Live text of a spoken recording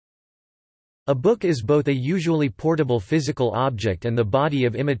A book is both a usually portable physical object and the body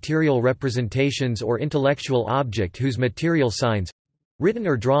of immaterial representations or intellectual object whose material signs—written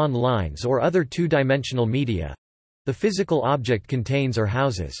or drawn lines or other two-dimensional media—the physical object contains or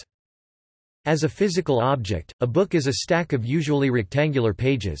houses. As a physical object, a book is a stack of usually rectangular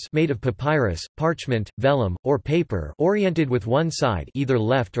pages made of papyrus, parchment, vellum, or paper oriented with one side either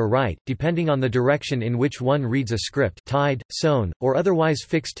left or right, depending on the direction in which one reads a script, tied, sewn, or otherwise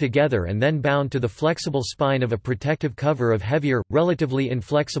fixed together and then bound to the flexible spine of a protective cover of heavier, relatively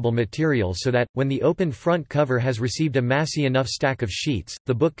inflexible material so that, when the opened front cover has received a massy enough stack of sheets,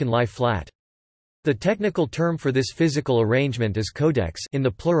 the book can lie flat. The technical term for this physical arrangement is codex, in the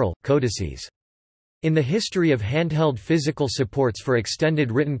plural, codices. In the history of handheld physical supports for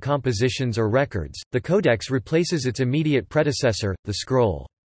extended written compositions or records, the codex replaces its immediate predecessor, the scroll.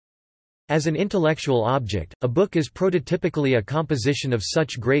 As an intellectual object, a book is prototypically a composition of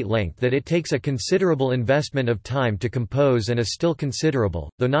such great length that it takes a considerable investment of time to compose and a still considerable,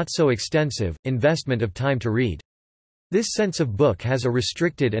 though not so extensive, investment of time to read. This sense of book has a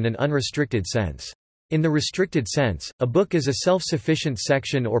restricted and an unrestricted sense. In the restricted sense, a book is a self-sufficient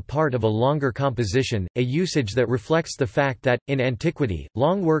section or part of a longer composition, a usage that reflects the fact that, in antiquity,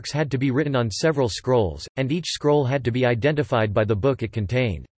 long works had to be written on several scrolls, and each scroll had to be identified by the book it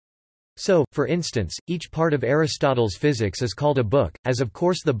contained. So, for instance, each part of Aristotle's physics is called a book, as of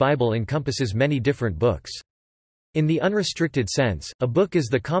course the Bible encompasses many different books. In the unrestricted sense, a book is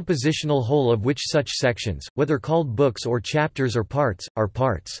the compositional whole of which such sections, whether called books or chapters or parts, are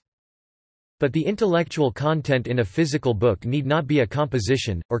parts. But the intellectual content in a physical book need not be a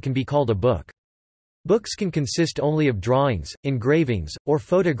composition, or can be called a book. Books can consist only of drawings, engravings, or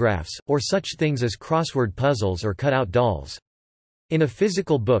photographs, or such things as crossword puzzles or cut-out dolls. In a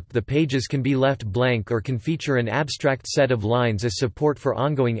physical book the pages can be left blank or can feature an abstract set of lines as support for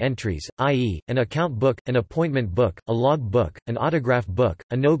ongoing entries, i.e., an account book, an appointment book, a log book, an autograph book,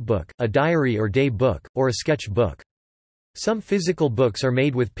 a notebook, a diary or day book, or a sketch book. Some physical books are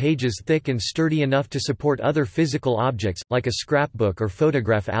made with pages thick and sturdy enough to support other physical objects, like a scrapbook or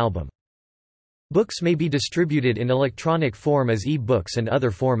photograph album. Books may be distributed in electronic form as e-books and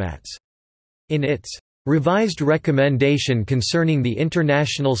other formats. In its Revised Recommendation Concerning the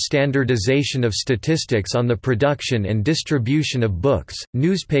International Standardization of Statistics on the Production and Distribution of Books,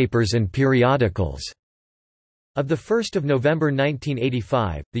 Newspapers and Periodicals, of 1 November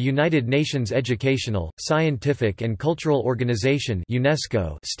 1985, the United Nations Educational, Scientific and Cultural Organization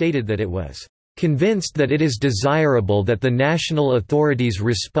 (UNESCO) stated that it was convinced that it is desirable that the national authorities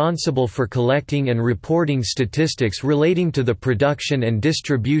responsible for collecting and reporting statistics relating to the production and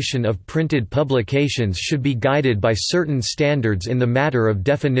distribution of printed publications should be guided by certain standards in the matter of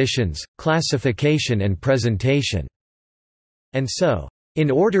definitions, classification and presentation. And so, in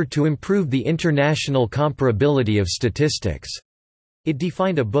order to improve the international comparability of statistics, it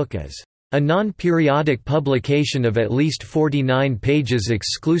defined a book as a non-periodic publication of at least 49 pages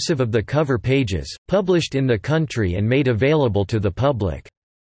exclusive of the cover pages, published in the country and made available to the public.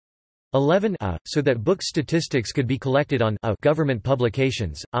 11 so that book statistics could be collected on government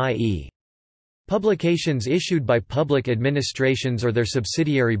publications, i.e. publications issued by public administrations or their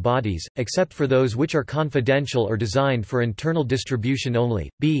subsidiary bodies, except for those which are confidential or designed for internal distribution only.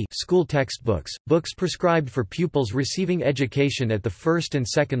 B. School textbooks, books prescribed for pupils receiving education at the first and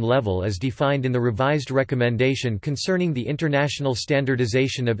second level as defined in the Revised Recommendation Concerning the International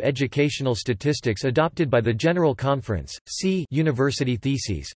Standardization of Educational Statistics adopted by the General Conference. C. University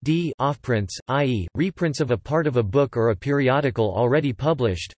theses. D. Offprints, i.e., reprints of a part of a book or a periodical already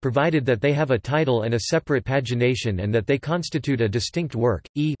published, provided that they have a title and a separate pagination and that they constitute a distinct work.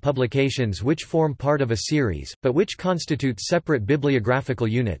 E. Publications which form part of a series, but which constitute separate bibliographical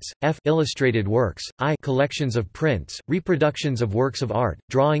units. F. Illustrated works. I. Collections of prints, reproductions of works of art,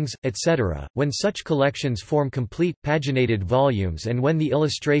 drawings, etc., when such collections form complete, paginated volumes and when the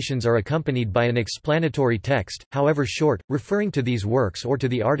illustrations are accompanied by an explanatory text, however short, referring to these works or to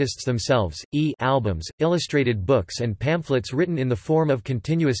the artists themselves. E. Albums, illustrated books and pamphlets written in the form of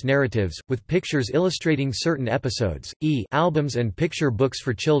continuous narratives, with pictures illustrating certain episodes. E. Albums and picture books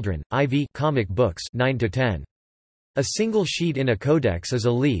for children. IV. Comic books 9 to 10. A single sheet in a codex is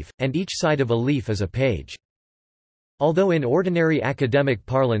a leaf, and each side of a leaf is a page. Although in ordinary academic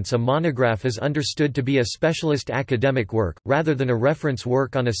parlance a monograph is understood to be a specialist academic work, rather than a reference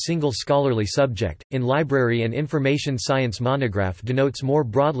work on a single scholarly subject, in library and information science monograph denotes more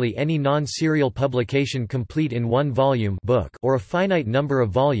broadly any non-serial publication complete in one volume book or a finite number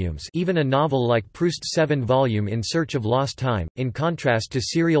of volumes, even a novel like Proust's 7-volume In Search of Lost Time, in contrast to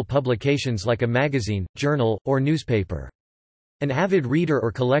serial publications like a magazine, journal, or newspaper. An avid reader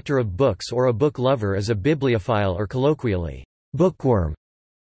or collector of books or a book lover is a bibliophile or colloquially, bookworm.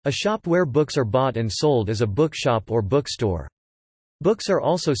 A shop where books are bought and sold is a bookshop or bookstore. Books are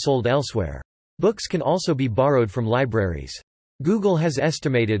also sold elsewhere. Books can also be borrowed from libraries. Google has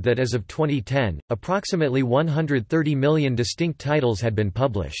estimated that as of 2010, approximately 130 million distinct titles had been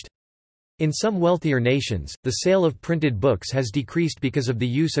published. In some wealthier nations, the sale of printed books has decreased because of the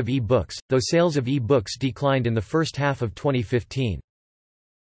use of e-books, though sales of e-books declined in the first half of 2015.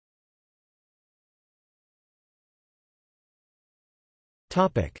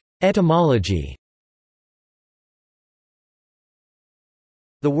 Etymology.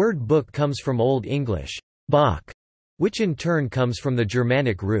 The word book comes from Old English, bok, which in turn comes from the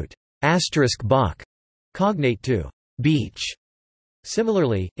Germanic root *bok, cognate to beach.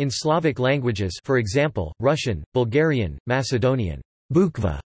 Similarly, in Slavic languages, for example, Russian, Bulgarian, Macedonian,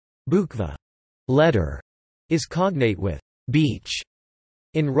 bukva, letter, is cognate with beach.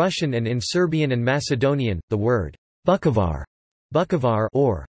 In Russian and in Serbian and Macedonian, the word bukovar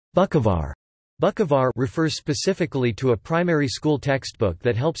or Bukovar refers specifically to a primary school textbook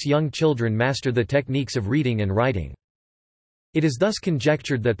that helps young children master the techniques of reading and writing. It is thus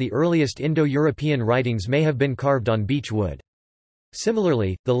conjectured that the earliest Indo-European writings may have been carved on beech wood.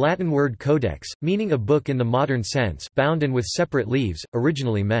 Similarly, the Latin word codex, meaning a book in the modern sense, bound and with separate leaves,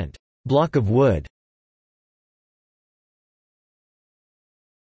 originally meant block of wood.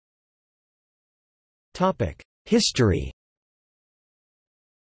 History.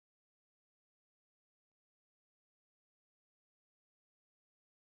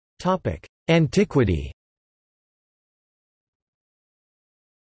 Antiquity.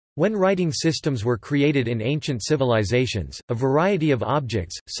 When writing systems were created in ancient civilizations, a variety of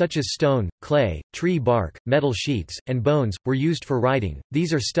objects, such as stone, clay, tree bark, metal sheets, and bones, were used for writing.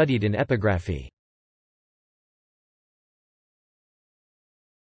 These are studied in epigraphy.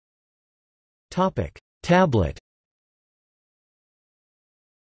 Tablet.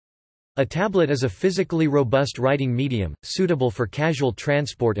 A tablet is a physically robust writing medium, suitable for casual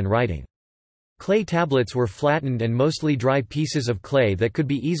transport and writing. Clay tablets were flattened and mostly dry pieces of clay that could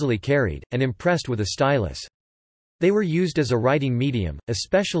be easily carried, and impressed with a stylus. They were used as a writing medium,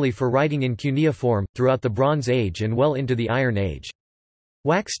 especially for writing in cuneiform, throughout the Bronze Age and well into the Iron Age.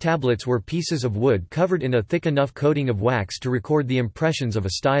 Wax tablets were pieces of wood covered in a thick enough coating of wax to record the impressions of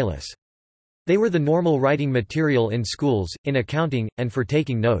a stylus. They were the normal writing material in schools, in accounting, and for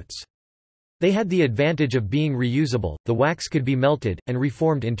taking notes. They had the advantage of being reusable, the wax could be melted, and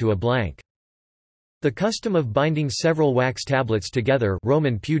reformed into a blank. The custom of binding several wax tablets together,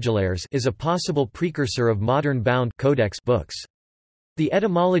 Roman pugillaires, is a possible precursor of modern bound codex books. The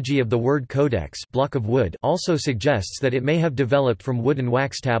etymology of the word codex, block of wood, also suggests that it may have developed from wooden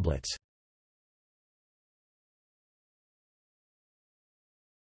wax tablets.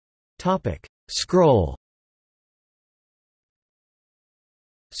 Scroll.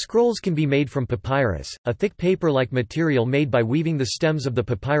 Scrolls can be made from papyrus, a thick paper-like material made by weaving the stems of the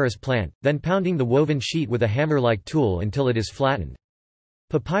papyrus plant, then pounding the woven sheet with a hammer-like tool until it is flattened.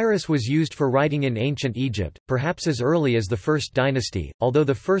 Papyrus was used for writing in ancient Egypt, perhaps as early as the First Dynasty, although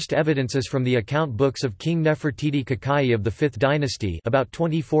the first evidence is from the account books of King Nefertiti Kakai of the Fifth Dynasty about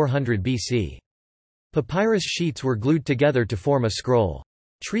 2400 BC. Papyrus sheets were glued together to form a scroll.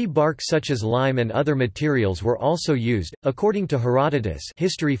 Tree bark such as lime and other materials were also used. According to Herodotus,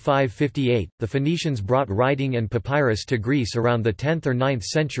 History 558, the Phoenicians brought writing and papyrus to Greece around the 10th or 9th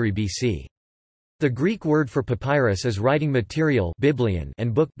century BC. The Greek word for papyrus is writing material biblion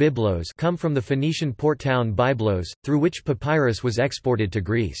and book biblos come from the Phoenician port town Byblos, through which papyrus was exported to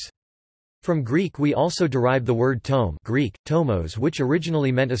Greece. From Greek we also derive the word tome, Greek, tomos, which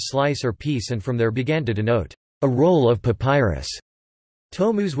originally meant a slice or piece and from there began to denote a roll of papyrus.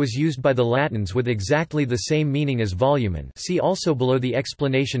 Tomus was used by the Latins with exactly the same meaning as volumen, see also below the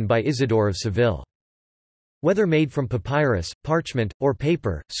explanation by Isidore of Seville. Whether made from papyrus, parchment, or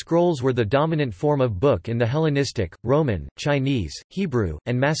paper, scrolls were the dominant form of book in the Hellenistic, Roman, Chinese, Hebrew,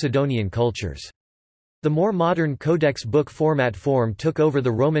 and Macedonian cultures. The more modern codex book format form took over the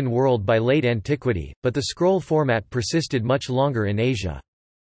Roman world by late antiquity, but the scroll format persisted much longer in Asia.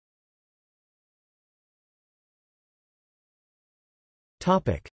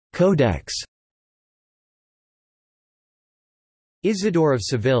 Codex. Isidore of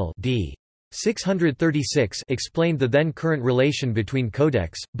Seville d. 636 explained the then current relation between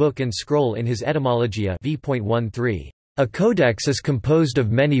codex, book and scroll in his Etymologia v.13. A codex is composed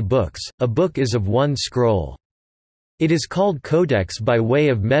of many books, a book is of one scroll. It is called codex by way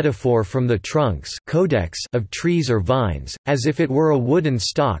of metaphor from the trunks codex of trees or vines, as if it were a wooden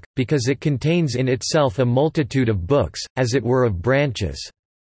stalk, because it contains in itself a multitude of books, as it were of branches."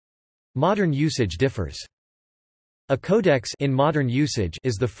 Modern usage differs. A codex in modern usage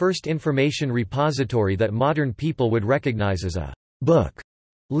is the first information repository that modern people would recognize as a book.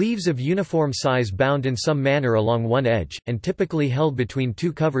 Leaves of uniform size bound in some manner along one edge, and typically held between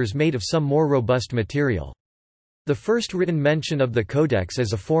two covers made of some more robust material. The first written mention of the codex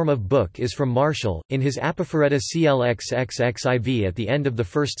as a form of book is from Martial, in his Apophyretia Clxxxiv at the end of the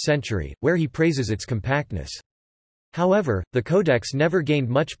 1st century, where he praises its compactness. However, the codex never gained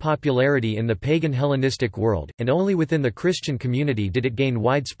much popularity in the pagan Hellenistic world, and only within the Christian community did it gain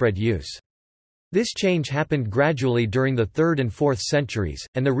widespread use. This change happened gradually during the 3rd and 4th centuries,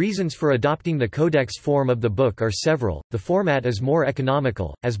 and the reasons for adopting the codex form of the book are several. The format is more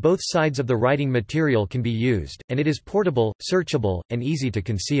economical, as both sides of the writing material can be used, and it is portable, searchable, and easy to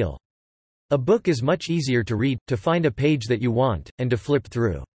conceal. A book is much easier to read, to find a page that you want, and to flip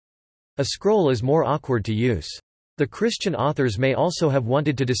through. A scroll is more awkward to use. The Christian authors may also have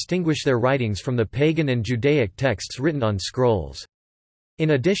wanted to distinguish their writings from the pagan and Judaic texts written on scrolls.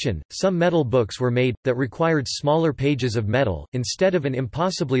 In addition, some metal books were made, that required smaller pages of metal, instead of an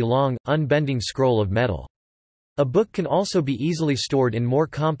impossibly long, unbending scroll of metal. A book can also be easily stored in more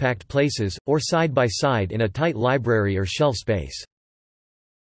compact places, or side by side in a tight library or shelf space.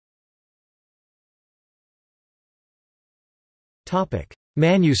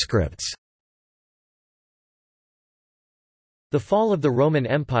 Manuscripts. The fall of the Roman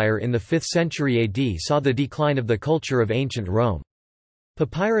Empire in the 5th century AD saw the decline of the culture of ancient Rome.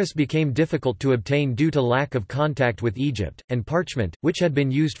 Papyrus became difficult to obtain due to lack of contact with Egypt, and parchment, which had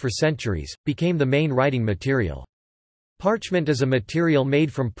been used for centuries, became the main writing material. Parchment is a material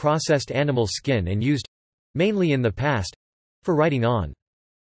made from processed animal skin and used—mainly in the past—for writing on.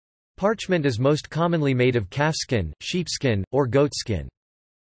 Parchment is most commonly made of calfskin, sheepskin, or goatskin.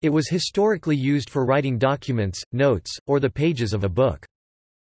 It was historically used for writing documents, notes, or the pages of a book.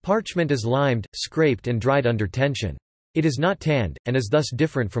 Parchment is limed, scraped and dried under tension. It is not tanned, and is thus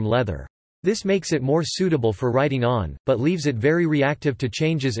different from leather. This makes it more suitable for writing on, but leaves it very reactive to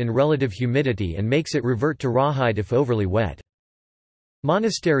changes in relative humidity and makes it revert to rawhide if overly wet.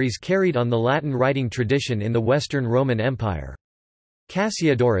 Monasteries carried on the Latin writing tradition in the Western Roman Empire.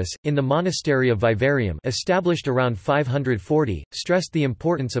 Cassiodorus, in the monastery of Vivarium established around 540, stressed the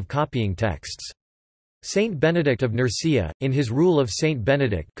importance of copying texts. Saint Benedict of Nursia, in his Rule of Saint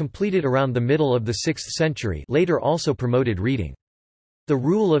Benedict completed around the middle of the 6th century, later also promoted reading. The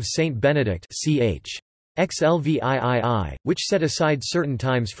Rule of Saint Benedict ch. XLVIII, which set aside certain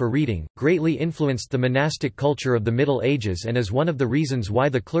times for reading, greatly influenced the monastic culture of the Middle Ages and is one of the reasons why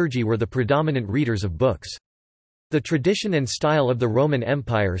the clergy were the predominant readers of books. The tradition and style of the Roman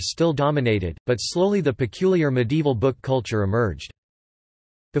Empire still dominated, but slowly the peculiar medieval book culture emerged.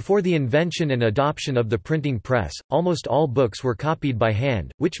 Before the invention and adoption of the printing press, almost all books were copied by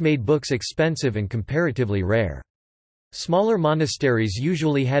hand, which made books expensive and comparatively rare. Smaller monasteries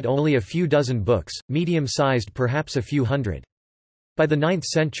usually had only a few dozen books, medium-sized perhaps a few hundred. By the 9th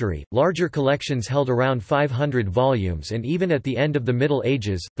century, larger collections held around 500 volumes, and even at the end of the Middle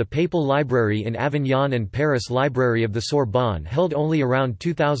Ages, the Papal Library in Avignon and Paris Library of the Sorbonne held only around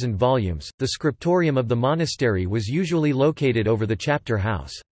 2,000 volumes. The scriptorium of the monastery was usually located over the chapter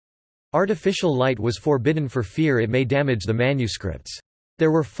house. Artificial light was forbidden for fear it may damage the manuscripts.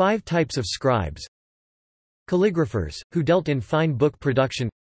 There were 5 types of scribes: calligraphers, who dealt in fine book production;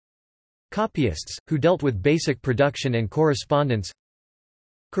 copyists, who dealt with basic production and correspondence;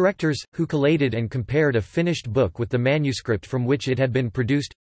 correctors, who collated and compared a finished book with the manuscript from which it had been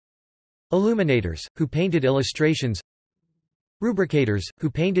produced; illuminators, who painted illustrations; rubricators, who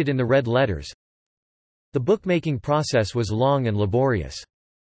painted in the red letters. The bookmaking process was long and laborious.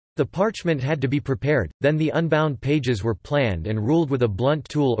 The parchment had to be prepared, then the unbound pages were planned and ruled with a blunt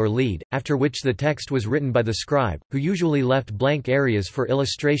tool or lead, after which the text was written by the scribe, who usually left blank areas for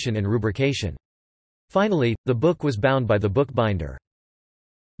illustration and rubrication. Finally, the book was bound by the bookbinder.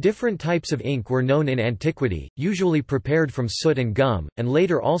 Different types of ink were known in antiquity, usually prepared from soot and gum, and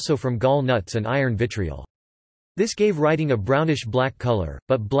later also from gall nuts and iron vitriol. This gave writing a brownish-black color,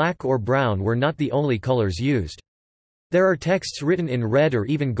 but black or brown were not the only colors used. There are texts written in red or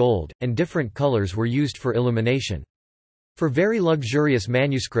even gold, and different colors were used for illumination. For very luxurious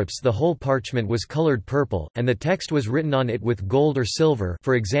manuscripts the whole parchment was colored purple, and the text was written on it with gold or silver,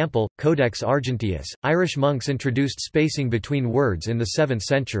 for example, Codex Argenteus. Irish monks introduced spacing between words in the 7th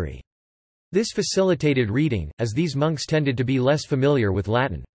century. This facilitated reading, as these monks tended to be less familiar with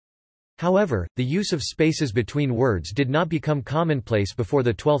Latin. However, the use of spaces between words did not become commonplace before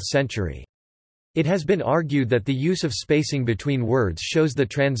the 12th century. It has been argued that the use of spacing between words shows the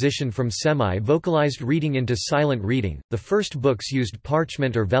transition from semi-vocalized reading into silent reading. The first books used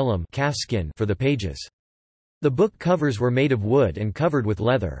parchment or vellum calfskin for the pages. The book covers were made of wood and covered with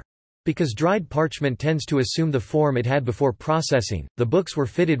leather. Because dried parchment tends to assume the form it had before processing, the books were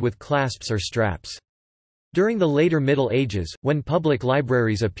fitted with clasps or straps. During the later Middle Ages, when public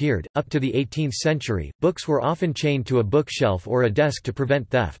libraries appeared, up to the 18th century, books were often chained to a bookshelf or a desk to prevent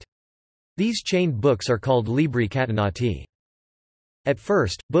theft. These chained books are called libri catenati. At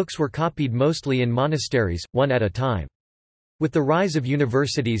first, books were copied mostly in monasteries, one at a time. With the rise of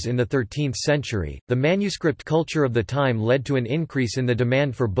universities in the 13th century, the manuscript culture of the time led to an increase in the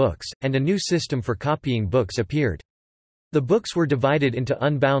demand for books, and a new system for copying books appeared. The books were divided into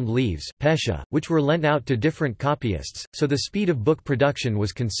unbound leaves, pesha, which were lent out to different copyists, so the speed of book production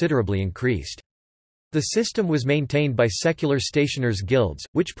was considerably increased. The system was maintained by secular stationers' guilds,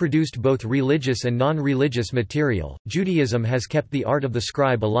 which produced both religious and non-religious material. Judaism has kept the art of the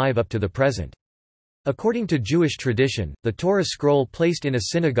scribe alive up to the present. According to Jewish tradition, the Torah scroll placed in a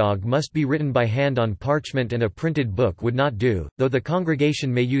synagogue must be written by hand on parchment, and a printed book would not do, though the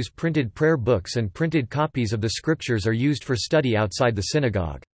congregation may use printed prayer books, and printed copies of the scriptures are used for study outside the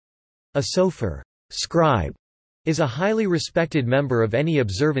synagogue. A sofer scribe is a highly respected member of any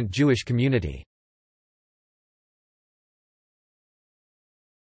observant Jewish community.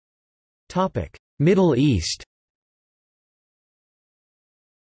 Middle East.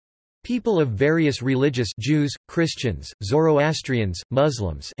 People of various religious Jews, Christians, Zoroastrians,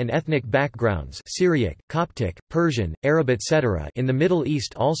 Muslims and ethnic backgrounds Syriac, Coptic, Persian, Arab etc. in the Middle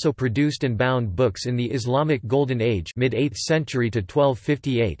East also produced and bound books in the Islamic Golden Age mid-8th century to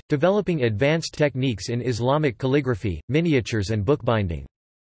 1258, developing advanced techniques in Islamic calligraphy, miniatures and bookbinding.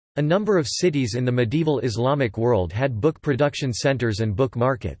 A number of cities in the medieval Islamic world had book production centers and book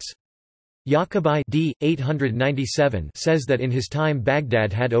markets. Yaqubi d. 897 says that in his time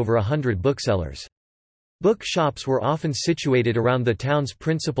Baghdad had over 100 booksellers. Book shops were often situated around the town's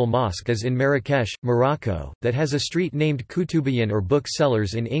principal mosque, as in Marrakesh, Morocco, that has a street named Kutubiyan or book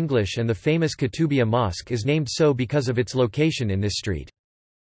sellers in English, and the famous Kutubiyya Mosque is named so because of its location in this street.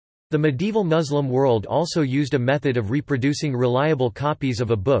 The medieval Muslim world also used a method of reproducing reliable copies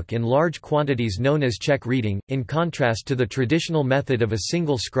of a book in large quantities known as check reading, in contrast to the traditional method of a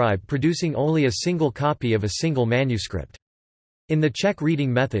single scribe producing only a single copy of a single manuscript. In the check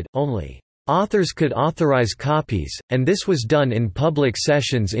reading method, only authors could authorize copies, and this was done in public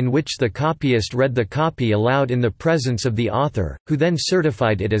sessions in which the copyist read the copy aloud in the presence of the author, who then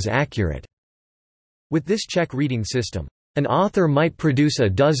certified it as accurate. With this check reading system, an author might produce a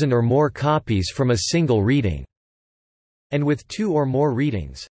dozen or more copies from a single reading, and with 2 or more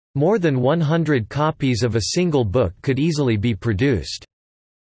readings, more than 100 copies of a single book could easily be produced.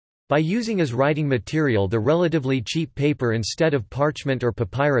 By using as writing material the relatively cheap paper instead of parchment or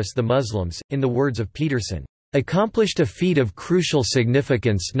papyrus, the Muslims, in the words of Peterson, accomplished a feat of crucial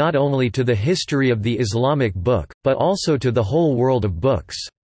significance not only to the history of the Islamic book, but also to the whole world of books.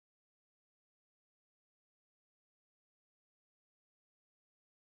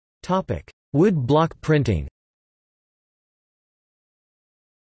 Wood block printing.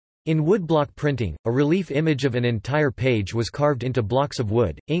 In woodblock printing, a relief image of an entire page was carved into blocks of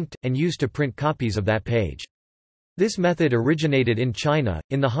wood, inked, and used to print copies of that page. This method originated in China,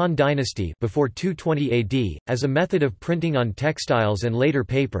 in the Han Dynasty before 220 AD, as a method of printing on textiles and later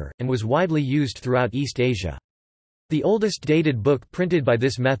paper, and was widely used throughout East Asia. The oldest dated book printed by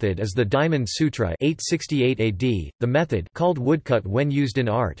this method is the Diamond Sutra 868 AD. The method, called woodcut when used in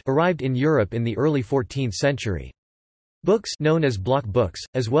art, arrived in Europe in the early 14th century. Books known as block books,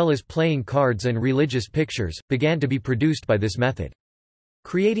 as well as playing cards and religious pictures, began to be produced by this method.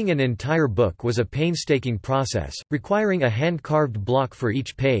 Creating an entire book was a painstaking process, requiring a hand-carved block for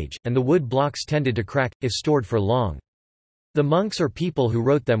each page, and the wood blocks tended to crack, if stored for long. The monks or people who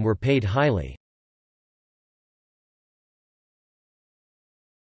wrote them were paid highly.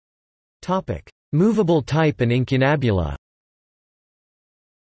 Movable type and incunabula.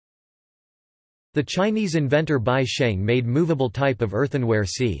 The Chinese inventor Bai Sheng made movable type of earthenware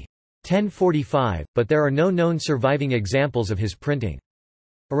c. 1045, but there are no known surviving examples of his printing.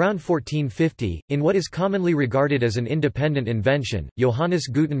 Around 1450, in what is commonly regarded as an independent invention, Johannes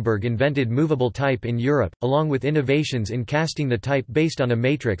Gutenberg invented movable type in Europe, along with innovations in casting the type based on a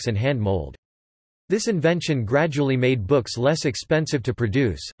matrix and hand mold. This invention gradually made books less expensive to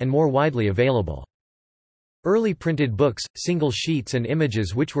produce, and more widely available. Early printed books, single sheets and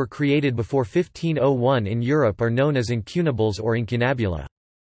images which were created before 1501 in Europe are known as incunables or incunabula.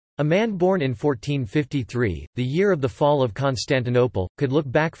 A man born in 1453, the year of the fall of Constantinople, could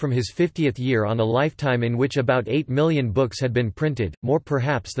look back from his 50th year on a lifetime in which about 8 million books had been printed, more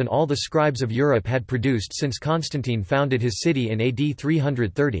perhaps than all the scribes of Europe had produced since Constantine founded his city in AD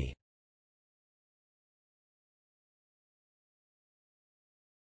 330.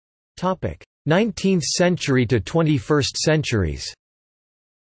 Topic: 19th century to 21st centuries.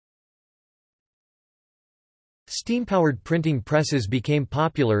 Steam-powered printing presses became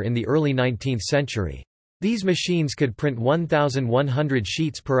popular in the early 19th century. These machines could print 1,100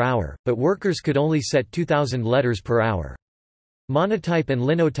 sheets per hour, but workers could only set 2,000 letters per hour. Monotype and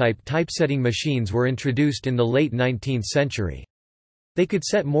linotype typesetting machines were introduced in the late 19th century. They could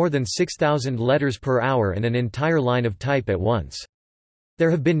set more than 6,000 letters per hour and an entire line of type at once.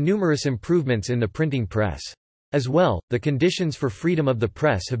 There have been numerous improvements in the printing press. As well, the conditions for freedom of the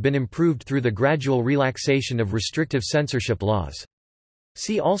press have been improved through the gradual relaxation of restrictive censorship laws.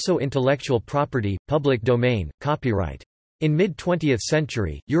 See also intellectual property, public domain, copyright. In mid-20th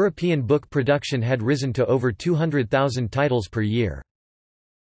century, European book production had risen to over 200,000 titles per year.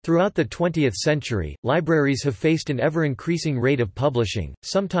 Throughout the 20th century, libraries have faced an ever-increasing rate of publishing,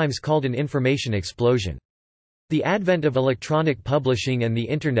 sometimes called an information explosion. The advent of electronic publishing and the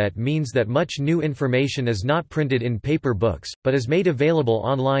Internet means that much new information is not printed in paper books, but is made available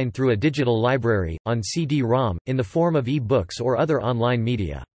online through a digital library, on CD-ROM, in the form of e-books or other online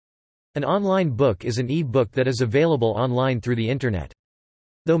media. An online book is an e-book that is available online through the Internet.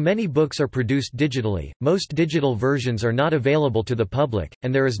 Though many books are produced digitally, most digital versions are not available to the public,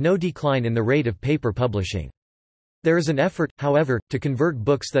 and there is no decline in the rate of paper publishing. There is an effort, however, to convert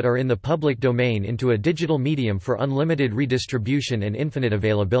books that are in the public domain into a digital medium for unlimited redistribution and infinite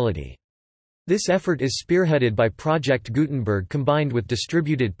availability. This effort is spearheaded by Project Gutenberg combined with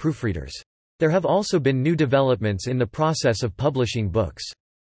distributed proofreaders. There have also been new developments in the process of publishing books.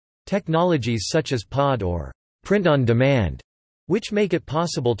 Technologies such as POD or print on demand, which make it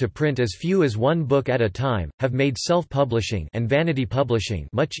possible to print as few as one book at a time, have made self-publishing and vanity publishing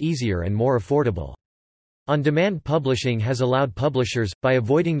much easier and more affordable. On-demand publishing has allowed publishers, by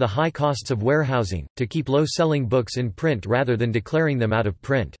avoiding the high costs of warehousing, to keep low-selling books in print rather than declaring them out of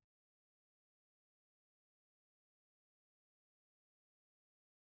print.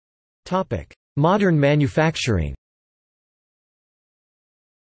 Modern manufacturing.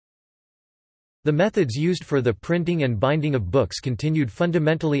 The methods used for the printing and binding of books continued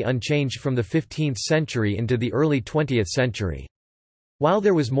fundamentally unchanged from the 15th century into the early 20th century. While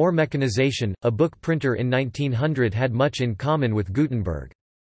there was more mechanization, a book printer in 1900 had much in common with Gutenberg.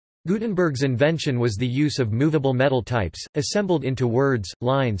 Gutenberg's invention was the use of movable metal types, assembled into words,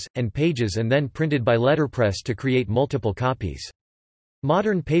 lines, and pages and then printed by letterpress to create multiple copies.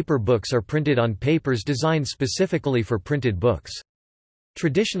 Modern paper books are printed on papers designed specifically for printed books.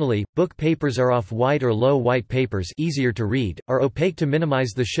 Traditionally, book papers are off-white or low-white papers easier to read, are opaque to minimize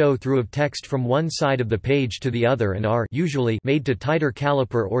the show-through of text from one side of the page to the other and are usually made to tighter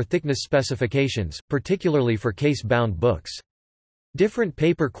caliper or thickness specifications, particularly for case-bound books. Different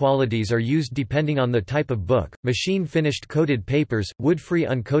paper qualities are used depending on the type of book: machine-finished coated papers, wood-free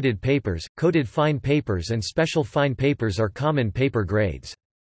uncoated papers, coated fine papers and special fine papers are common paper grades.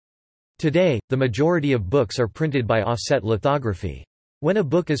 Today, the majority of books are printed by offset lithography. When a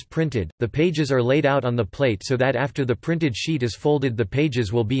book is printed, the pages are laid out on the plate so that after the printed sheet is folded the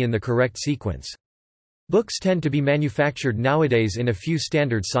pages will be in the correct sequence. Books tend to be manufactured nowadays in a few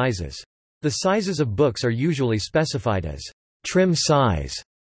standard sizes. The sizes of books are usually specified as trim size,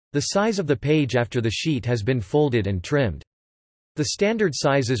 the size of the page after the sheet has been folded and trimmed. The standard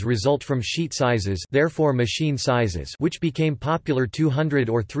sizes result from sheet sizes, therefore machine sizes, which became popular 200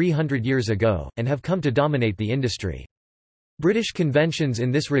 or 300 years ago, and have come to dominate the industry. British conventions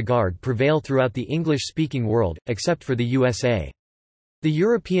in this regard prevail throughout the English-speaking world, except for the USA. The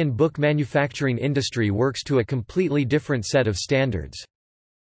European book manufacturing industry works to a completely different set of standards.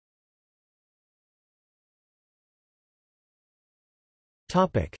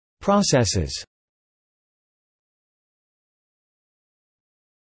 Processes.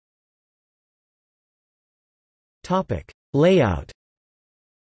 Layout.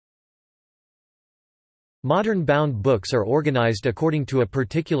 Modern bound books are organized according to a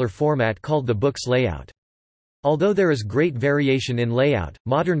particular format called the book's layout. Although there is great variation in layout,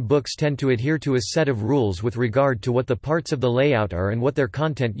 modern books tend to adhere to a set of rules with regard to what the parts of the layout are and what their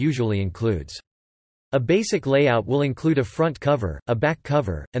content usually includes. A basic layout will include a front cover, a back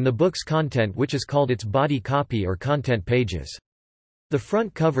cover, and the book's content, which is called its body copy or content pages. The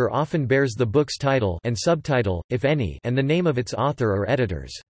front cover often bears the book's title and subtitle, if any, and the name of its author or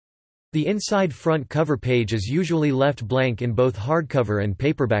editors. The inside front cover page is usually left blank in both hardcover and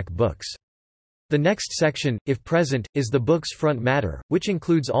paperback books. The next section, if present, is the book's front matter, which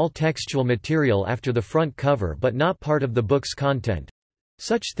includes all textual material after the front cover but not part of the book's content.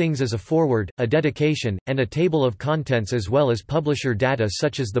 Such things as a foreword, a dedication, and a table of contents, as well as publisher data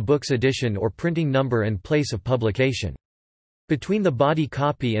such as the book's edition or printing number and place of publication. Between the body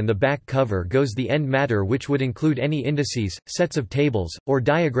copy and the back cover goes the end matter, which would include any indices, sets of tables, or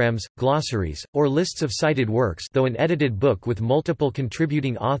diagrams, glossaries, or lists of cited works, though an edited book with multiple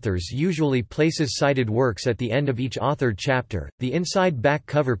contributing authors usually places cited works at the end of each authored chapter. The inside back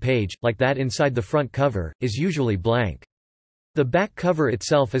cover page, like that inside the front cover, is usually blank. The back cover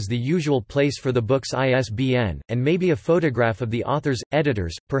itself is the usual place for the book's ISBN, and may be a photograph of the authors,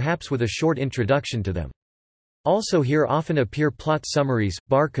 editors, perhaps with a short introduction to them. Also here often appear plot summaries,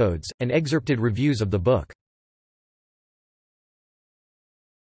 barcodes, and excerpted reviews of the book.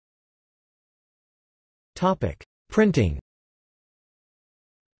 Printing.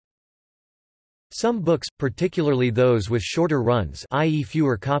 Some books, particularly those with shorter runs, i.e.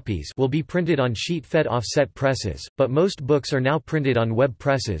 fewer copies, will be printed on sheet-fed offset presses, but most books are now printed on web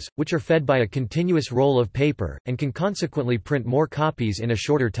presses, which are fed by a continuous roll of paper, and can consequently print more copies in a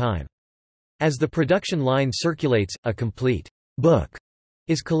shorter time. As the production line circulates, a complete book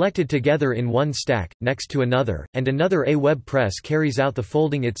is collected together in one stack, next to another, and another web press carries out the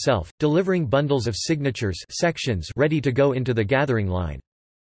folding itself, delivering bundles of signatures sections ready to go into the gathering line.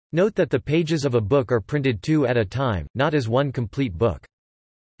 Note that the pages of a book are printed two at a time, not as one complete book.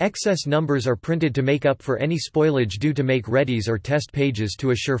 Excess numbers are printed to make up for any spoilage due to make-readies or test pages to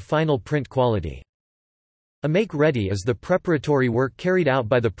assure final print quality. A make-ready is the preparatory work carried out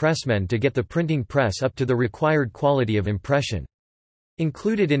by the pressmen to get the printing press up to the required quality of impression.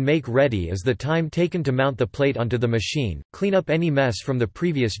 Included in make-ready is the time taken to mount the plate onto the machine, clean up any mess from the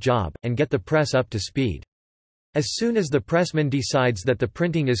previous job, and get the press up to speed. As soon as the pressman decides that the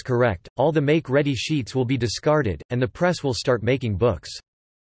printing is correct, all the make-ready sheets will be discarded, and the press will start making books.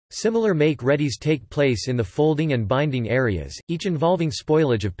 Similar make-readies take place in the folding and binding areas, each involving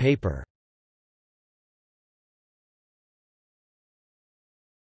spoilage of paper.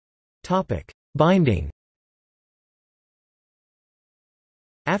 Binding.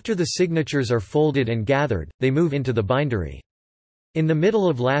 After the signatures are folded and gathered, they move into the bindery. In the middle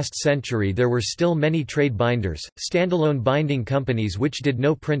of last century there were still many trade binders, standalone binding companies which did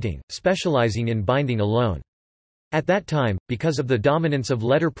no printing, specializing in binding alone. At that time, because of the dominance of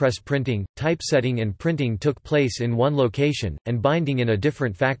letterpress printing, typesetting and printing took place in one location, and binding in a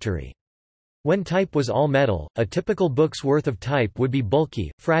different factory. When type was all metal, a typical book's worth of type would be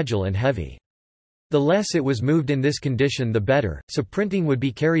bulky, fragile and heavy. The less it was moved in this condition the better, so printing would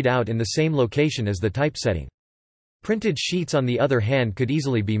be carried out in the same location as the typesetting. Printed sheets on the other hand could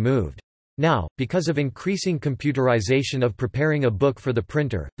easily be moved. Now, because of increasing computerization of preparing a book for the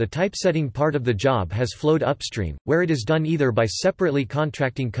printer, the typesetting part of the job has flowed upstream, where it is done either by separately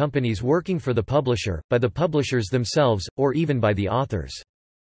contracting companies working for the publisher, by the publishers themselves, or even by the authors.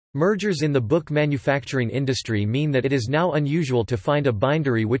 Mergers in the book manufacturing industry mean that it is now unusual to find a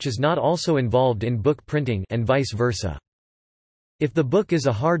bindery which is not also involved in book printing, and vice versa. If the book is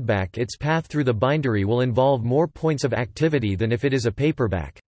a hardback, its path through the bindery will involve more points of activity than if it is a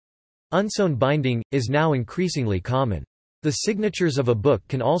paperback. Unsewn binding is now increasingly common. The signatures of a book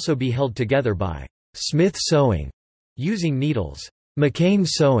can also be held together by Smith sewing, using needles, McCain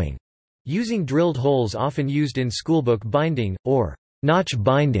sewing, using drilled holes often used in schoolbook binding, or notch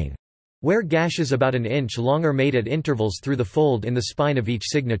binding, where gashes about an inch long are made at intervals through the fold in the spine of each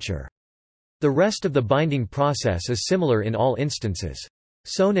signature. The rest of the binding process is similar in all instances.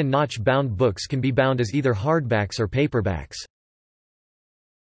 Sewn and notch-bound books can be bound as either hardbacks or paperbacks.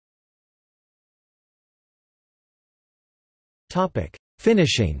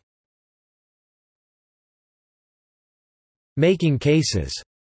 Finishing. Making cases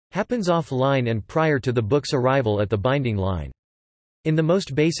happens offline and prior to the book's arrival at the binding line. In the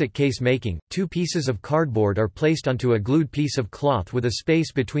most basic case making, two pieces of cardboard are placed onto a glued piece of cloth with a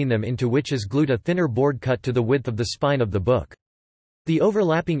space between them into which is glued a thinner board cut to the width of the spine of the book. The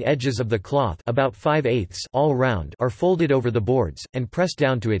overlapping edges of the cloth, about 5/8 all round, are folded over the boards, and pressed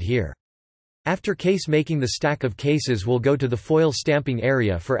down to adhere. After case making, the stack of cases will go to the foil stamping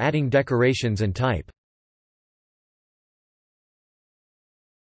area for adding decorations and type.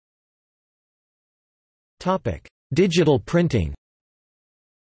 Digital printing.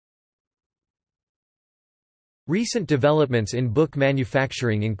 Recent developments in book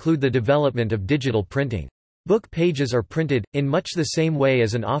manufacturing include the development of digital printing. Book pages are printed, in much the same way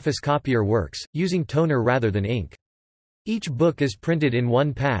as an office copier works, using toner rather than ink. Each book is printed in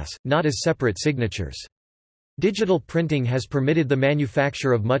one pass, not as separate signatures. Digital printing has permitted the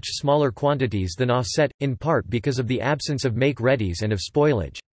manufacture of much smaller quantities than offset, in part because of the absence of make-readies and of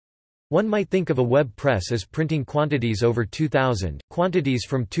spoilage. One might think of a web press as printing quantities over 2,000, quantities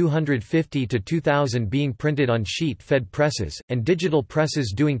from 250 to 2,000 being printed on sheet-fed presses, and digital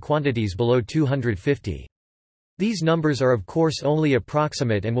presses doing quantities below 250. These numbers are of course only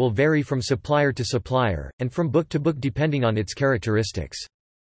approximate and will vary from supplier to supplier, and from book to book depending on its characteristics.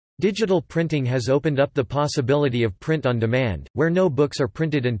 Digital printing has opened up the possibility of print on demand, where no books are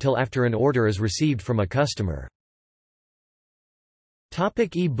printed until after an order is received from a customer.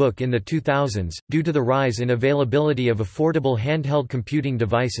 E-book. In the 2000s, due to the rise in availability of affordable handheld computing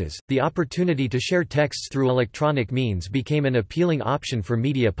devices, the opportunity to share texts through electronic means became an appealing option for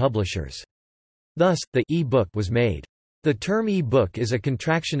media publishers. Thus, the e-book was made. The term e-book is a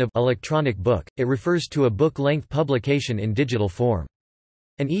contraction of electronic book. It refers to a book-length publication in digital form.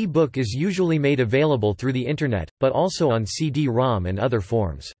 An e-book is usually made available through the Internet, but also on CD-ROM and other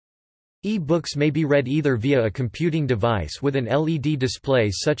forms. E-books may be read either via a computing device with an LED display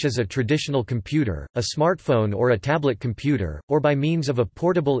such as a traditional computer, a smartphone or a tablet computer, or by means of a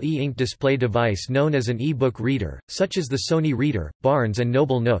portable e-ink display device known as an e-book reader, such as the Sony Reader, Barnes &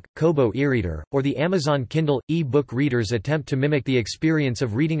 Noble Nook, Kobo e-reader, or the Amazon Kindle. E-book readers attempt to mimic the experience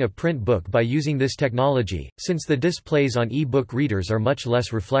of reading a print book by using this technology, since the displays on e-book readers are much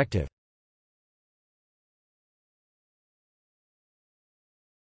less reflective.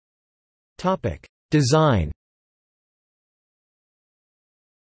 Design.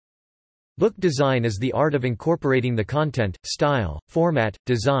 Book design is the art of incorporating the content, style, format,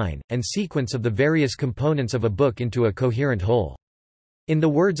 design, and sequence of the various components of a book into a coherent whole. In the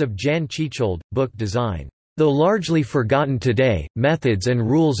words of Jan Tschichold, book design, "Though largely forgotten today, methods and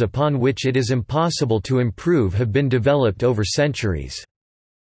rules upon which it is impossible to improve have been developed over centuries.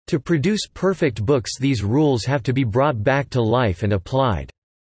 To produce perfect books, these rules have to be brought back to life and applied."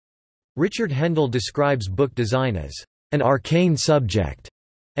 Richard Hendel describes book design as an arcane subject,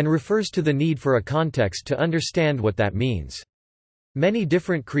 and refers to the need for a context to understand what that means. Many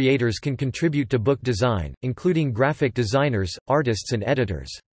different creators can contribute to book design, including graphic designers, artists and editors.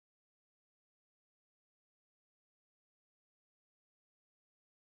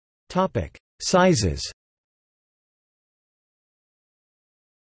 Sizes.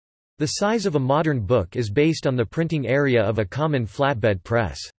 The size of a modern book is based on the printing area of a common flatbed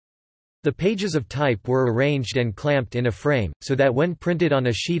press. The pages of type were arranged and clamped in a frame, so that when printed on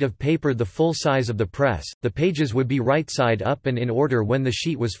a sheet of paper the full size of the press, the pages would be right side up and in order when the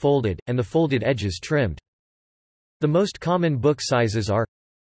sheet was folded, and the folded edges trimmed. The most common book sizes are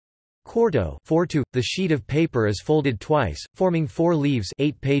quarto, 4/2. The sheet of paper is folded twice, forming 4 leaves,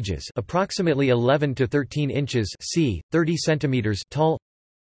 8 pages, approximately 11 to 13 inches (c. 30 centimeters) tall.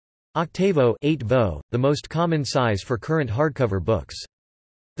 Octavo, 8vo, the most common size for current hardcover books.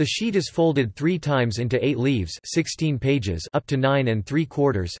 The sheet is folded 3 times into 8 leaves, 16 pages, up to 9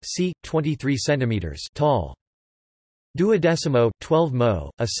 3/4 (c. 23 centimeters) tall. Duodecimo, 12 mo,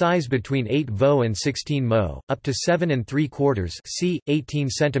 a size between 8 vo and 16 mo, up to 7 3/4 (c. 18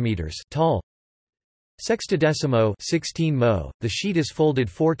 centimeters) tall. Sextodecimo, 16 mo, the sheet is folded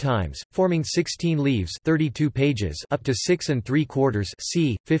 4 times, forming 16 leaves, 32 pages, up to 6 3/4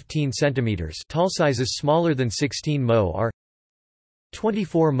 (c. 15 centimeters) tall. Sizes smaller than 16 mo are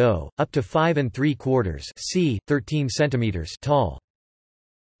 24 mo, up to 5 3/4 (c. 13 centimeters) tall.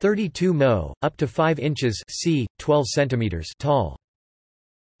 32 mo, up to 5 inches (c. 12 centimeters) tall.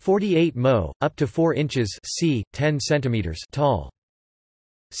 48 mo, up to 4 inches (c. 10 centimeters) tall.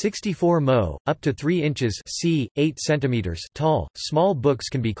 64 mo, up to 3 inches (c. 8 centimeters) tall. Small books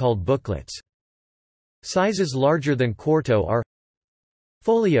can be called booklets. Sizes larger than quarto are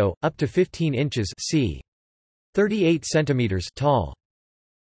folio, up to 15 inches (c. 38 centimeters) tall.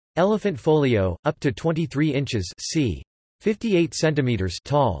 Elephant folio, up to 23 inches (c. 58 centimeters)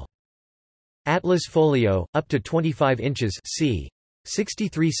 tall. Atlas folio, up to 25 inches (c.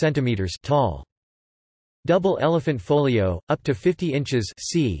 63 centimeters) tall. Double elephant folio, up to 50 inches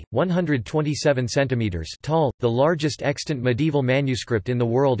 (c. 127 centimeters) tall. The largest extant medieval manuscript in the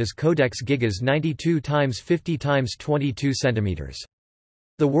world is Codex Gigas 92 x 50 x 22 centimeters.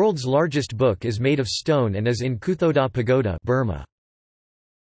 The world's largest book is made of stone and is in Kuthoda Pagoda, Burma.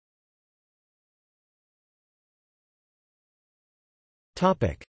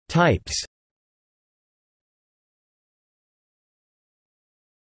 Types.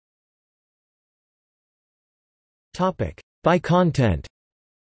 By content.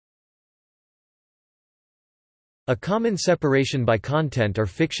 A common separation by content are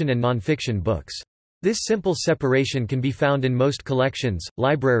fiction and non-fiction books. This simple separation can be found in most collections,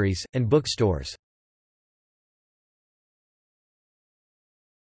 libraries, and bookstores.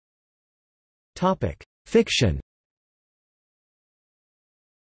 Fiction.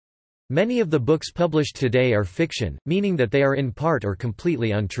 Many of the books published today are fiction, meaning that they are in part or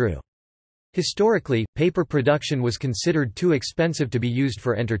completely untrue. Historically, paper production was considered too expensive to be used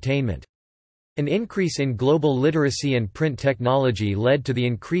for entertainment. An increase in global literacy and print technology led to the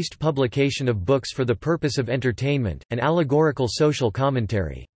increased publication of books for the purpose of entertainment, and allegorical social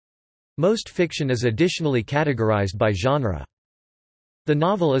commentary. Most fiction is additionally categorized by genre. The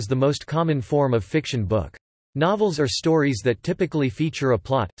novel is the most common form of fiction book. Novels are stories that typically feature a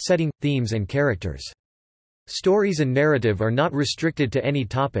plot, setting, themes and characters. Stories and narrative are not restricted to any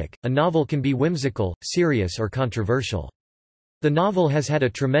topic. A novel can be whimsical, serious or controversial. The novel has had a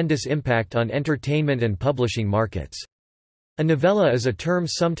tremendous impact on entertainment and publishing markets. A novella is a term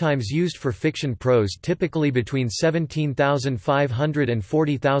sometimes used for fiction prose typically between 17,500 and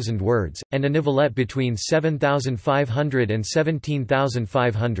 40,000 words, and a novelette between 7,500 and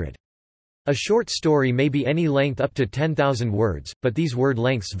 17,500. A short story may be any length up to 10,000 words, but these word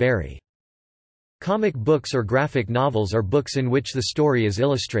lengths vary. Comic books or graphic novels are books in which the story is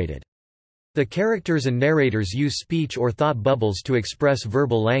illustrated. The characters and narrators use speech or thought bubbles to express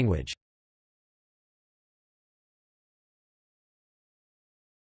verbal language.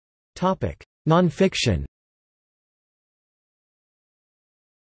 Nonfiction.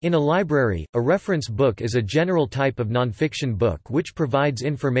 In a library, a reference book is a general type of nonfiction book which provides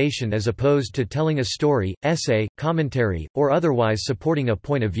information as opposed to telling a story, essay, commentary, or otherwise supporting a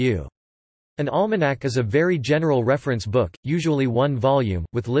point of view. An almanac is a very general reference book, usually one volume,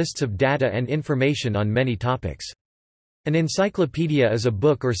 with lists of data and information on many topics. An encyclopedia is a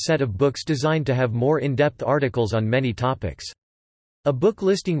book or set of books designed to have more in-depth articles on many topics. A book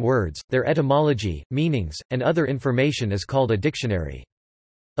listing words, their etymology, meanings, and other information is called a dictionary.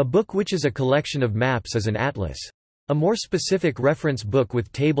 A book which is a collection of maps is an atlas. A more specific reference book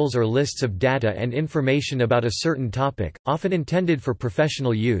with tables or lists of data and information about a certain topic, often intended for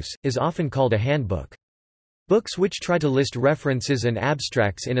professional use, is often called a handbook. Books which try to list references and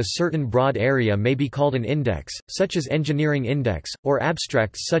abstracts in a certain broad area may be called an index, such as Engineering Index, or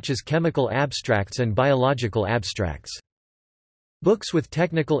abstracts such as Chemical Abstracts and Biological Abstracts. Books with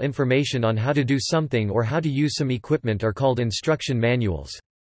technical information on how to do something or how to use some equipment are called instruction manuals.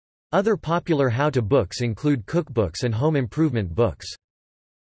 Other popular how-to books include cookbooks and home improvement books.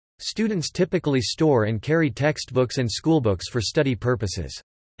 Students typically store and carry textbooks and schoolbooks for study purposes.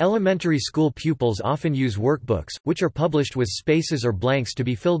 Elementary school pupils often use workbooks, which are published with spaces or blanks to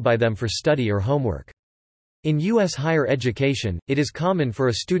be filled by them for study or homework. In U.S. higher education, it is common for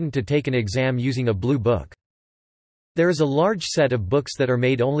a student to take an exam using a blue book. There is a large set of books that are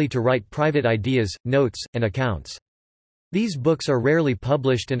made only to write private ideas, notes, and accounts. These books are rarely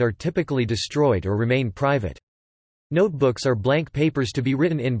published and are typically destroyed or remain private. Notebooks are blank papers to be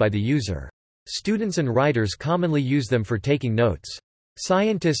written in by the user. Students and writers commonly use them for taking notes.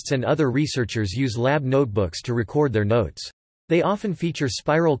 Scientists and other researchers use lab notebooks to record their notes. They often feature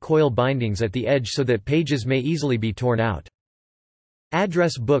spiral coil bindings at the edge so that pages may easily be torn out.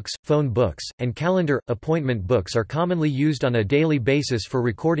 Address books, phone books, and calendar, appointment books are commonly used on a daily basis for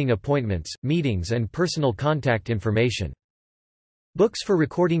recording appointments, meetings and personal contact information. Books for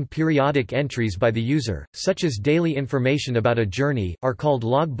recording periodic entries by the user, such as daily information about a journey, are called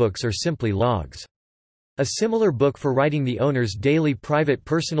logbooks or simply logs. A similar book for writing the owner's daily private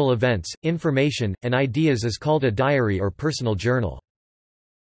personal events, information, and ideas is called a diary or personal journal.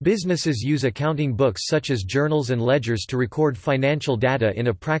 Businesses use accounting books such as journals and ledgers to record financial data in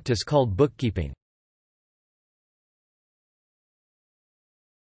a practice called bookkeeping.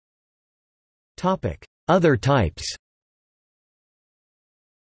 Other types.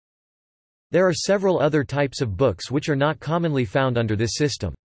 There are several other types of books which are not commonly found under this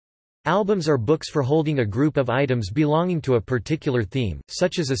system. Albums are books for holding a group of items belonging to a particular theme,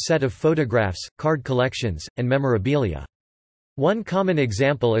 such as a set of photographs, card collections, and memorabilia. One common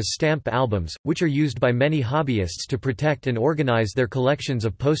example is stamp albums, which are used by many hobbyists to protect and organize their collections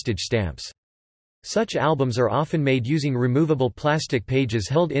of postage stamps. Such albums are often made using removable plastic pages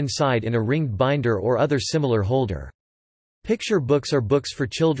held inside in a ringed binder or other similar holder. Picture books are books for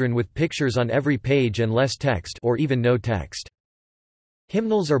children with pictures on every page and less text or even no text.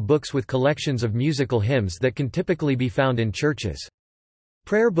 Hymnals are books with collections of musical hymns that can typically be found in churches.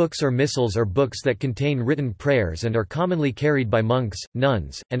 Prayer books or missals are books that contain written prayers and are commonly carried by monks,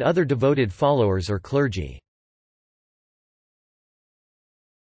 nuns, and other devoted followers or clergy.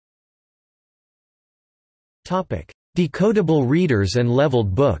 Decodable readers and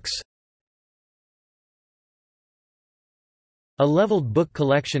leveled books. A leveled book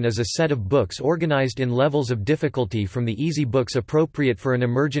collection is a set of books organized in levels of difficulty from the easy books appropriate for an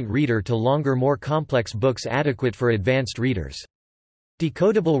emergent reader to longer, more complex books adequate for advanced readers.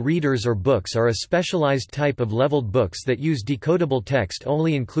 Decodable readers or books are a specialized type of leveled books that use decodable text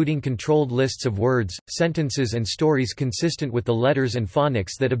only, including controlled lists of words, sentences and stories consistent with the letters and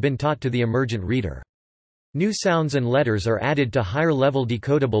phonics that have been taught to the emergent reader. New sounds and letters are added to higher-level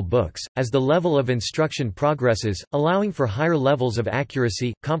decodable books, as the level of instruction progresses, allowing for higher levels of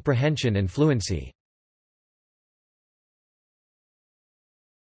accuracy, comprehension and fluency.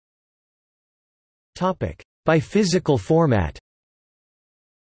 By physical format.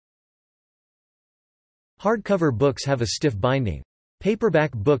 Hardcover books have a stiff binding.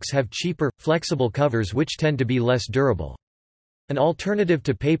 Paperback books have cheaper, flexible covers which tend to be less durable. An alternative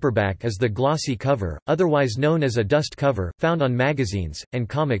to paperback is the glossy cover, otherwise known as a dust cover, found on magazines, and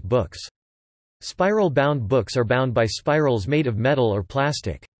comic books. Spiral-bound books are bound by spirals made of metal or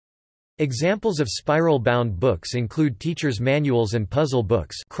plastic. Examples of spiral-bound books include teacher's manuals and puzzle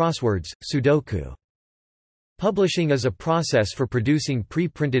books, crosswords, Sudoku. Publishing is a process for producing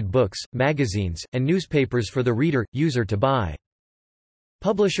pre-printed books, magazines, and newspapers for the user to buy.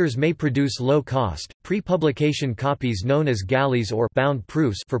 Publishers may produce low-cost, pre-publication copies known as galleys or bound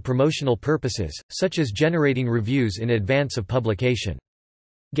proofs for promotional purposes, such as generating reviews in advance of publication.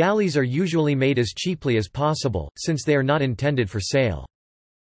 Galleys are usually made as cheaply as possible, since they are not intended for sale.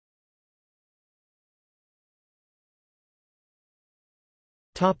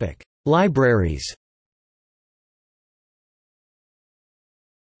 Libraries.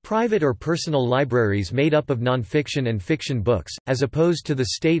 Private or personal libraries made up of nonfiction and fiction books, as opposed to the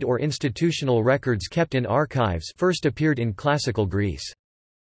state or institutional records kept in archives, first appeared in classical Greece.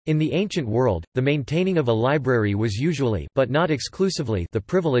 In the ancient world, the maintaining of a library was usually, but not exclusively, the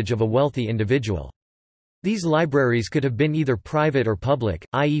privilege of a wealthy individual. These libraries could have been either private or public,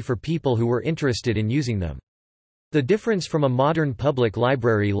 i.e. for people who were interested in using them. The difference from a modern public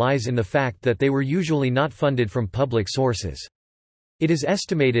library lies in the fact that they were usually not funded from public sources. It is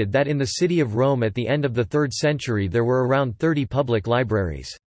estimated that in the city of Rome at the end of the 3rd century there were around 30 public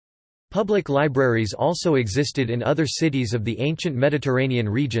libraries. Public libraries also existed in other cities of the ancient Mediterranean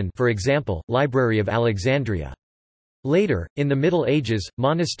region, for example, Library of Alexandria. Later, in the Middle Ages,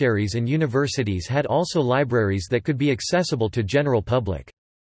 monasteries and universities had also libraries that could be accessible to general public.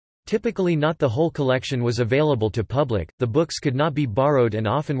 Typically not the whole collection was available to public, the books could not be borrowed and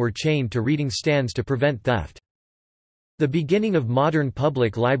often were chained to reading stands to prevent theft. The beginning of modern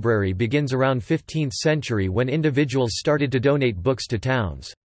public library begins around 15th century when individuals started to donate books to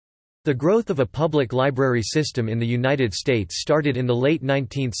towns. The growth of a public library system in the United States started in the late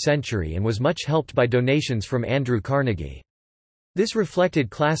 19th century and was much helped by donations from Andrew Carnegie. This reflected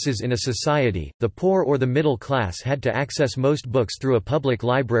classes in a society. The poor or the middle class had to access most books through a public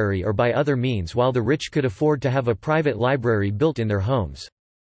library or by other means, while the rich could afford to have a private library built in their homes.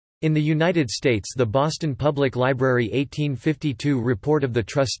 In the United States, the Boston Public Library 1852 Report of the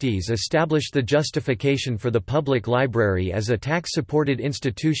Trustees established the justification for the public library as a tax-supported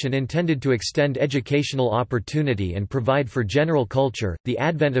institution intended to extend educational opportunity and provide for general culture. The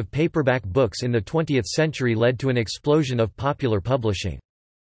advent of paperback books in the 20th century led to an explosion of popular publishing.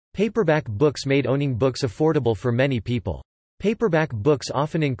 Paperback books made owning books affordable for many people. Paperback books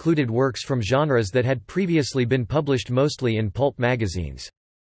often included works from genres that had previously been published mostly in pulp magazines.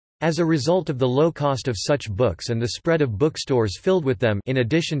 As a result of the low cost of such books and the spread of bookstores filled with them, in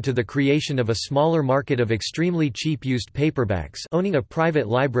addition to the creation of a smaller market of extremely cheap used paperbacks, owning a private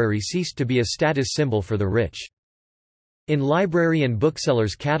library ceased to be a status symbol for the rich. In library and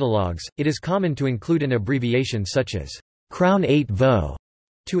booksellers' catalogs, it is common to include an abbreviation such as Crown 8 Vo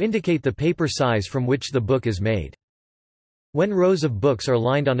to indicate the paper size from which the book is made. When rows of books are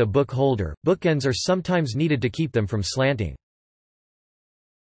lined on a book holder, bookends are sometimes needed to keep them from slanting.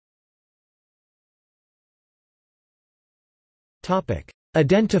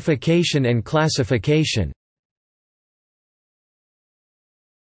 Identification and classification.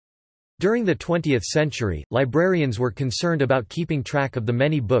 During the 20th century, librarians were concerned about keeping track of the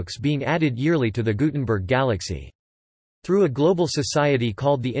many books being added yearly to the Gutenberg galaxy. Through a global society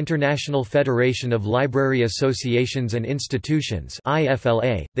called the International Federation of Library Associations and Institutions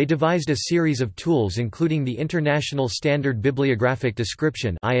 (IFLA), they devised a series of tools including the International Standard Bibliographic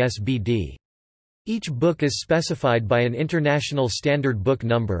Description (ISBD). Each book is specified by an International Standard Book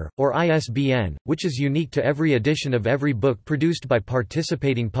Number, or ISBN, which is unique to every edition of every book produced by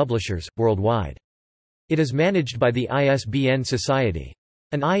participating publishers, worldwide. It is managed by the ISBN Society.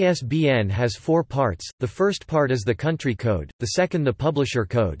 An ISBN has 4 parts: the first part is the country code, the second the publisher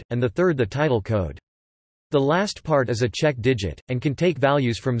code, and the third the title code. The last part is a check digit, and can take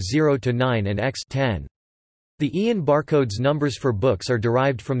values from 0 to 9 and x 10. The IAN barcode's numbers for books are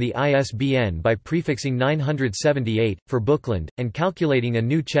derived from the ISBN by prefixing 978, for Bookland, and calculating a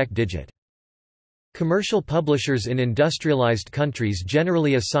new check digit. Commercial publishers in industrialized countries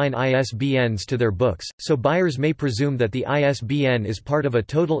generally assign ISBNs to their books, so buyers may presume that the ISBN is part of a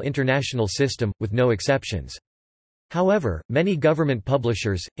total international system, with no exceptions. However, many government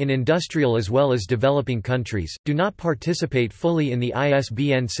publishers, in industrial as well as developing countries, do not participate fully in the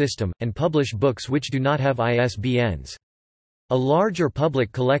ISBN system, and publish books which do not have ISBNs. A large or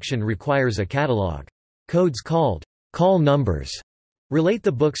public collection requires a catalog. Codes called call numbers relate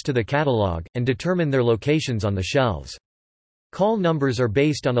the books to the catalog, and determine their locations on the shelves. Call numbers are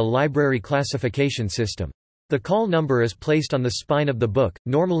based on a library classification system. The call number is placed on the spine of the book,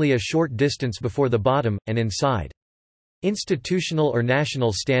 normally a short distance before the bottom, and inside. Institutional or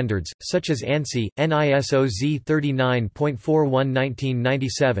national standards, such as ANSI, NISO Z 39.41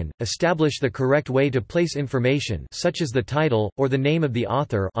 1997, establish the correct way to place information such as the title, or the name of the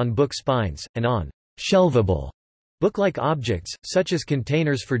author on book spines, and on shelvable book-like objects, such as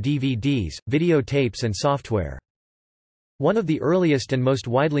containers for DVDs, videotapes and software. One of the earliest and most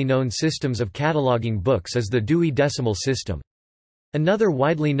widely known systems of cataloging books is the Dewey Decimal System. Another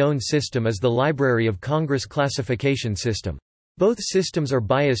widely known system is the Library of Congress classification system. Both systems are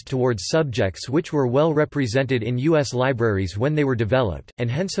biased towards subjects which were well represented in U.S. libraries when they were developed,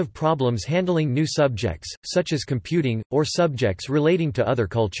 and hence have problems handling new subjects, such as computing, or subjects relating to other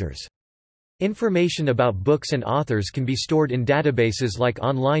cultures. Information about books and authors can be stored in databases like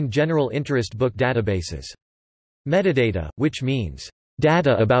online general interest book databases. Metadata, which means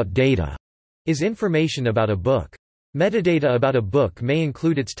data about data, is information about a book. Metadata about a book may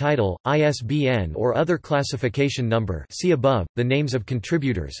include its title, ISBN or other classification number, see above, the names of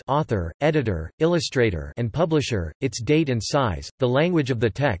contributors, author, editor, illustrator, and publisher, its date and size, the language of the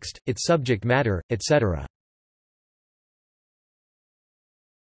text, its subject matter, etc.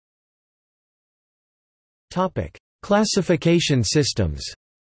 Topic: Classification systems.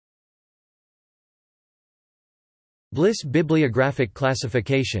 Bliss Bibliographic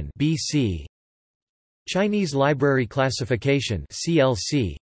Classification (BC), Chinese Library Classification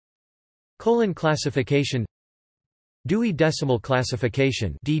 (CLC), Colon Classification, Dewey Decimal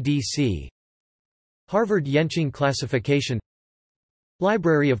Classification (DDC), Harvard Yenching Classification,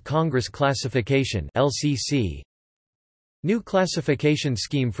 Library of Congress Classification (LCC), New Classification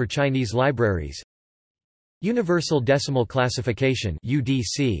Scheme for Chinese Libraries, Universal Decimal Classification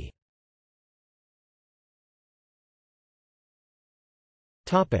 (UDC).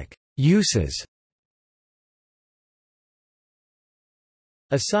 Topic: Uses.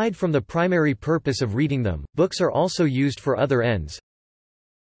 Aside from the primary purpose of reading them, books are also used for other ends.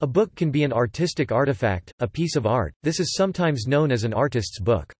 A book can be an artistic artifact, a piece of art. This is sometimes known as an artist's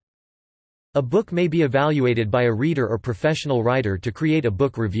book. A book may be evaluated by a reader or professional writer to create a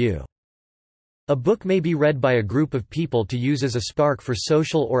book review. A book may be read by a group of people to use as a spark for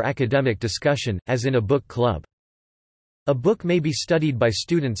social or academic discussion, as in a book club. A book may be studied by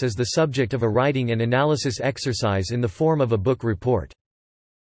students as the subject of a writing and analysis exercise in the form of a book report.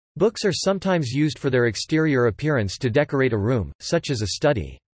 Books are sometimes used for their exterior appearance to decorate a room, such as a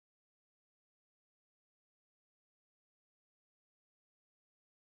study.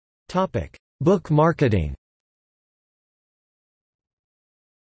 Book marketing.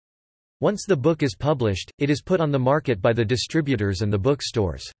 Once the book is published, it is put on the market by the distributors and the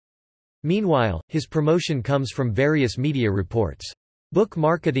bookstores. Meanwhile, his promotion comes from various media reports. Book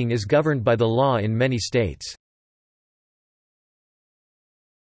marketing is governed by the law in many states.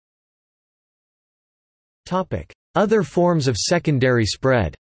 Other forms of secondary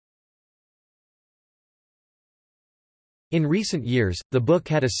spread. In recent years, the book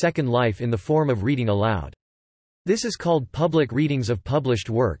had a second life in the form of reading aloud. This is called public readings of published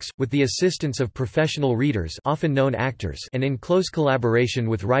works, with the assistance of professional readers, often known actors, and in close collaboration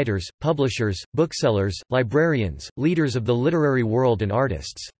with writers, publishers, booksellers, librarians, leaders of the literary world and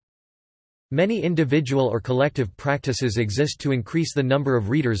artists. Many individual or collective practices exist to increase the number of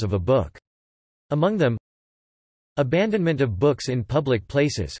readers of a book. Among them, abandonment of books in public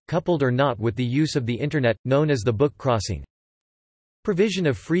places, coupled or not with the use of the Internet, known as the book crossing. Provision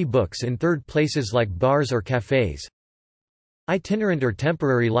of free books in third places like bars or cafes. Itinerant or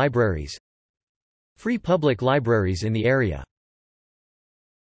temporary libraries. Free public libraries in the area.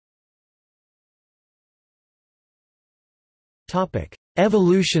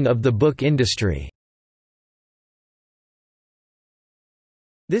 Evolution of the book industry.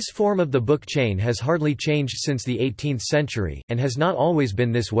 This form of the book chain has hardly changed since the 18th century, and has not always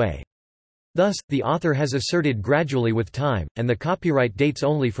been this way. Thus, the author has asserted gradually with time, and the copyright dates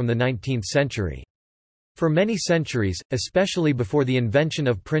only from the 19th century. For many centuries, especially before the invention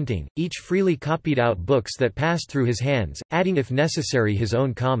of printing, each freely copied out books that passed through his hands, adding if necessary his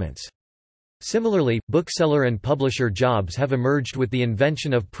own comments. Similarly, bookseller and publisher jobs have emerged with the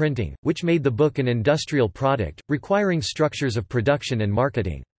invention of printing, which made the book an industrial product, requiring structures of production and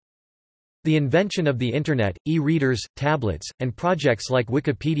marketing. The invention of the Internet, e-readers, tablets, and projects like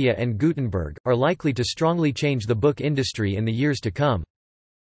Wikipedia and Gutenberg, are likely to strongly change the book industry in the years to come.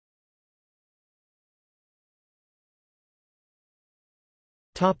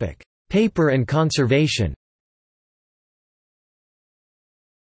 Paper and conservation.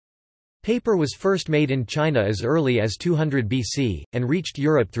 Paper was first made in China as early as 200 BC, and reached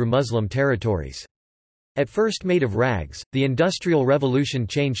Europe through Muslim territories. At first made of rags, the Industrial Revolution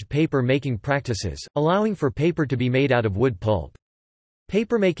changed paper-making practices, allowing for paper to be made out of wood pulp.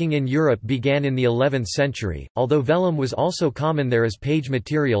 Papermaking in Europe began in the 11th century, although vellum was also common there as page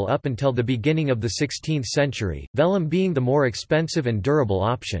material up until the beginning of the 16th century, vellum being the more expensive and durable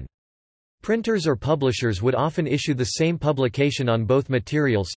option. Printers or publishers would often issue the same publication on both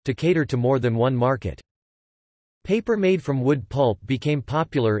materials, to cater to more than one market. Paper made from wood pulp became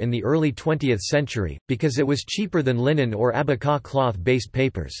popular in the early 20th century, because it was cheaper than linen or abaca cloth-based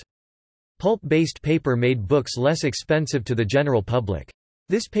papers. Pulp-based paper made books less expensive to the general public.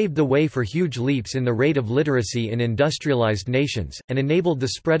 This paved the way for huge leaps in the rate of literacy in industrialized nations, and enabled the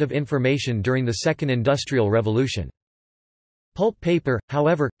spread of information during the Second Industrial Revolution. Pulp paper,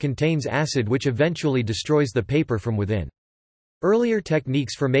 however, contains acid which eventually destroys the paper from within. Earlier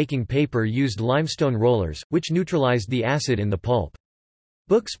techniques for making paper used limestone rollers, which neutralized the acid in the pulp.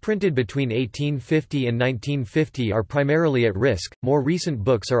 Books printed between 1850 and 1950 are primarily at risk. More recent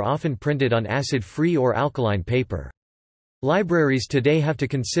books are often printed on acid-free or alkaline paper. Libraries today have to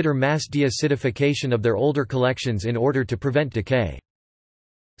consider mass deacidification of their older collections in order to prevent decay.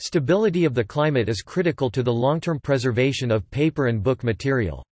 Stability of the climate is critical to the long-term preservation of paper and book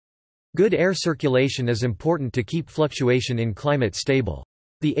material. Good air circulation is important to keep fluctuation in climate stable.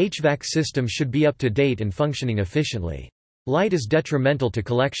 The HVAC system should be up to date and functioning efficiently. Light is detrimental to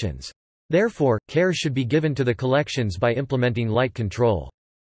collections. Therefore, care should be given to the collections by implementing light control.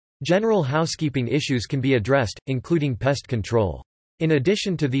 General housekeeping issues can be addressed, including pest control. In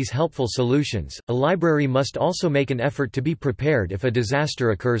addition to these helpful solutions, a library must also make an effort to be prepared if a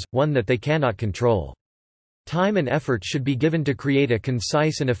disaster occurs, one that they cannot control. Time and effort should be given to create a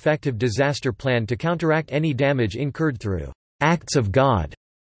concise and effective disaster plan to counteract any damage incurred through acts of God.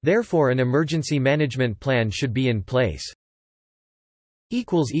 Therefore, an emergency management plan should be in place.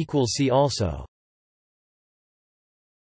 See also